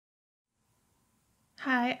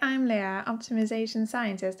Hi, I'm Leah, Optimization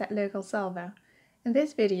Scientist at Local Solver. In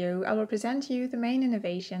this video, I will present you the main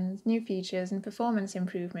innovations, new features and performance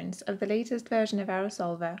improvements of the latest version of our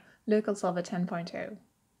solver, Local Solver 10.0.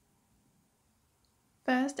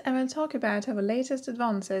 First, I will talk about our latest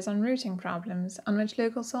advances on routing problems, on which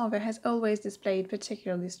Local Solver has always displayed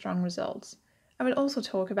particularly strong results. I will also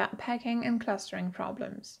talk about packing and clustering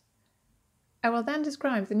problems. I will then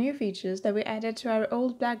describe the new features that we added to our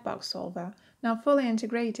old black box solver, now fully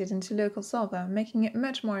integrated into Local Solver, making it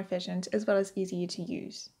much more efficient as well as easier to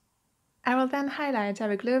use. I will then highlight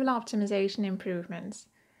our global optimization improvements.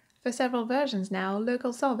 For several versions now,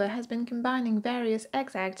 Local Solver has been combining various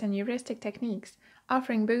exact and heuristic techniques,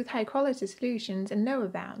 offering both high-quality solutions in lower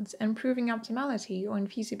bounds and proving optimality or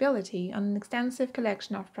infeasibility on an extensive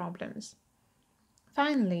collection of problems.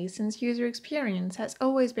 Finally, since user experience has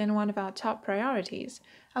always been one of our top priorities,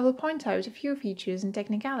 I will point out a few features and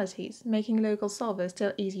technicalities, making Local Solver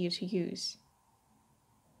still easier to use.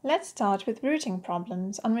 Let's start with routing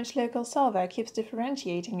problems, on which Local Solver keeps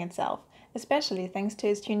differentiating itself, especially thanks to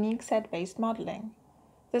its unique set-based modeling.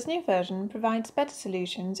 This new version provides better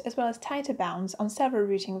solutions as well as tighter bounds on several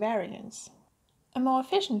routing variants. A more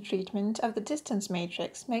efficient treatment of the distance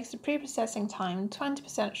matrix makes the preprocessing time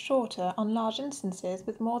 20% shorter on large instances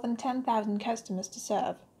with more than 10,000 customers to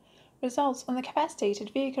serve. Results on the capacitated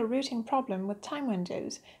vehicle routing problem with time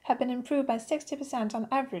windows have been improved by 60% on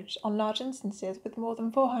average on large instances with more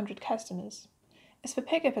than 400 customers. As for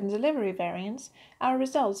pickup and delivery variants, our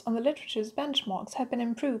results on the literature's benchmarks have been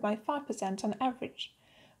improved by 5% on average.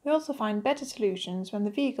 We also find better solutions when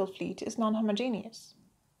the vehicle fleet is non-homogeneous.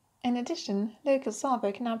 In addition, Local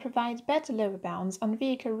Solver can now provide better lower bounds on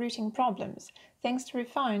vehicle routing problems thanks to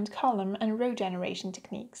refined column and row generation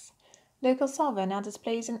techniques. Local Solver now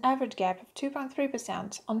displays an average gap of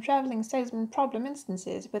 2.3% on traveling salesman problem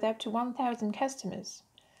instances with up to 1,000 customers.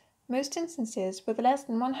 Most instances with less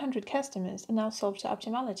than 100 customers are now solved to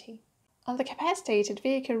optimality. On the capacitated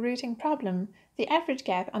vehicle routing problem, the average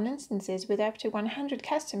gap on instances with up to 100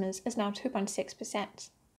 customers is now 2.6%.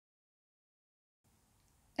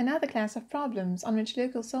 Another class of problems on which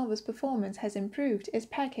Local Solver's performance has improved is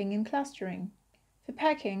packing and clustering. For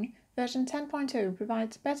packing, version 10.0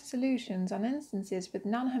 provides better solutions on instances with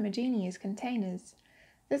non-homogeneous containers.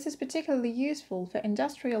 This is particularly useful for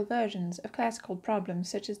industrial versions of classical problems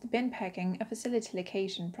such as the bin packing or facility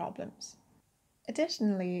location problems.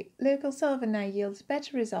 Additionally, Local Solver now yields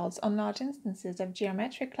better results on large instances of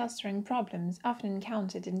geometric clustering problems often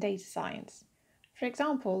encountered in data science. For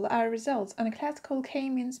example, our results on a classical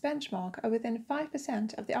k-means benchmark are within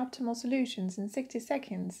 5% of the optimal solutions in 60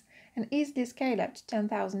 seconds and easily scale up to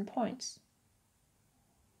 10,000 points.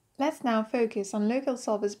 Let's now focus on Local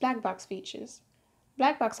Solver's black box features.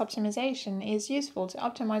 Black box optimization is useful to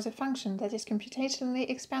optimize a function that is computationally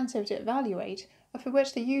expensive to evaluate or for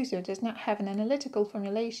which the user does not have an analytical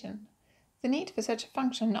formulation. The need for such a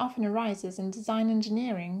function often arises in design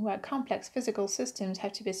engineering, where complex physical systems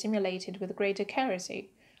have to be simulated with great accuracy,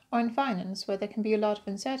 or in finance, where there can be a lot of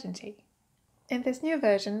uncertainty. In this new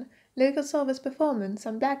version, Local Solver's performance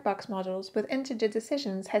on black box models with integer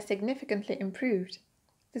decisions has significantly improved.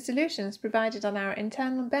 The solutions provided on our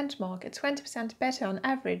internal benchmark are 20% better on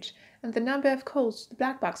average, and the number of calls to the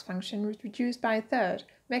black box function was reduced by a third,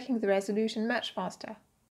 making the resolution much faster.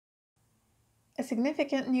 A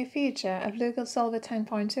significant new feature of Local Solver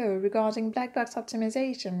 10.0 regarding black box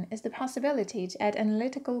optimization is the possibility to add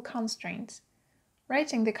analytical constraints.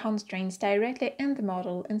 Writing the constraints directly in the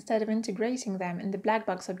model instead of integrating them in the black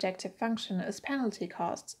box objective function as penalty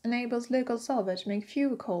costs enables Local Solver to make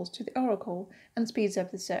fewer calls to the oracle and speeds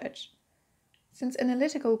up the search. Since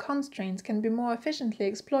analytical constraints can be more efficiently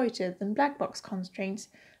exploited than black box constraints,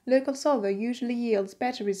 Local Solver usually yields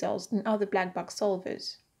better results than other black box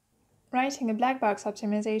solvers. Writing a black box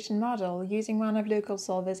optimization model using one of Local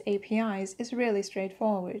Solver's APIs is really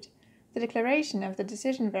straightforward. The declaration of the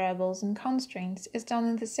decision variables and constraints is done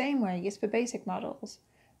in the same way as for basic models.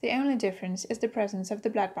 The only difference is the presence of the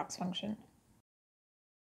black box function.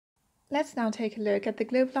 Let's now take a look at the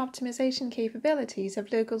global optimization capabilities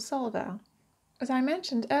of Local Solver. As I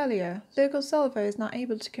mentioned earlier, Local Solver is now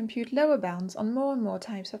able to compute lower bounds on more and more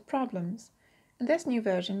types of problems. In this new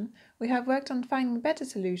version, we have worked on finding better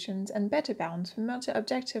solutions and better bounds for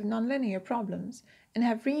multi-objective nonlinear problems and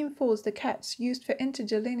have reinforced the cuts used for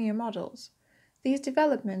integer linear models. These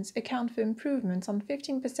developments account for improvements on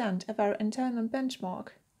 15% of our internal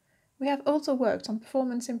benchmark. We have also worked on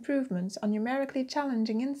performance improvements on numerically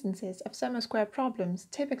challenging instances of summer square problems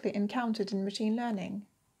typically encountered in machine learning.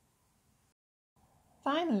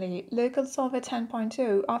 Finally, Local Solver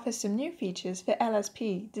 10.0 offers some new features for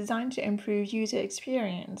LSP designed to improve user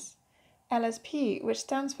experience. LSP, which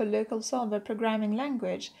stands for Local Solver Programming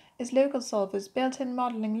Language, is Local Solver's built-in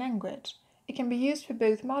modeling language. It can be used for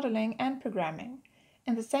both modeling and programming.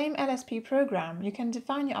 In the same LSP program, you can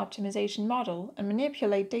define your optimization model and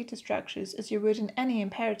manipulate data structures as you would in any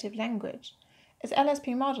imperative language. As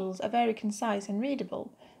LSP models are very concise and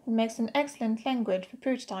readable, it makes an excellent language for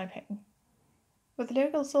prototyping. With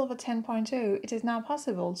Local Solver 10.0, it is now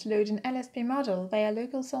possible to load an LSP model via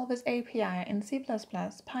Local Solver's API in C++,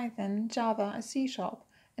 Python, Java, or C#,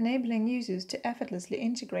 enabling users to effortlessly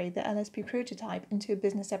integrate the LSP prototype into a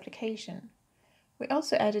business application. We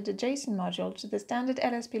also added a JSON module to the standard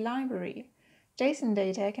LSP library. JSON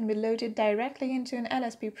data can be loaded directly into an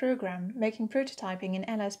LSP program, making prototyping in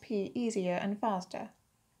LSP easier and faster.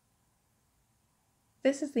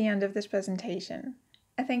 This is the end of this presentation.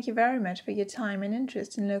 I thank you very much for your time and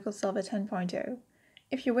interest in Local Solver 10.0.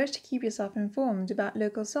 If you wish to keep yourself informed about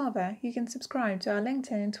Local Solver, you can subscribe to our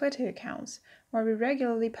LinkedIn and Twitter accounts, where we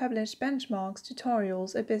regularly publish benchmarks,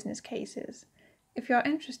 tutorials, or business cases. If you are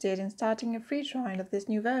interested in starting a free trial of this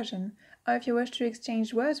new version, or if you wish to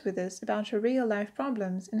exchange words with us about your real-life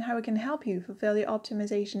problems and how we can help you fulfill your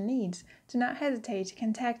optimization needs, do not hesitate to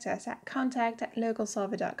contact us at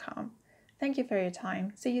contact@localsolver.com. Thank you for your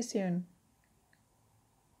time. See you soon.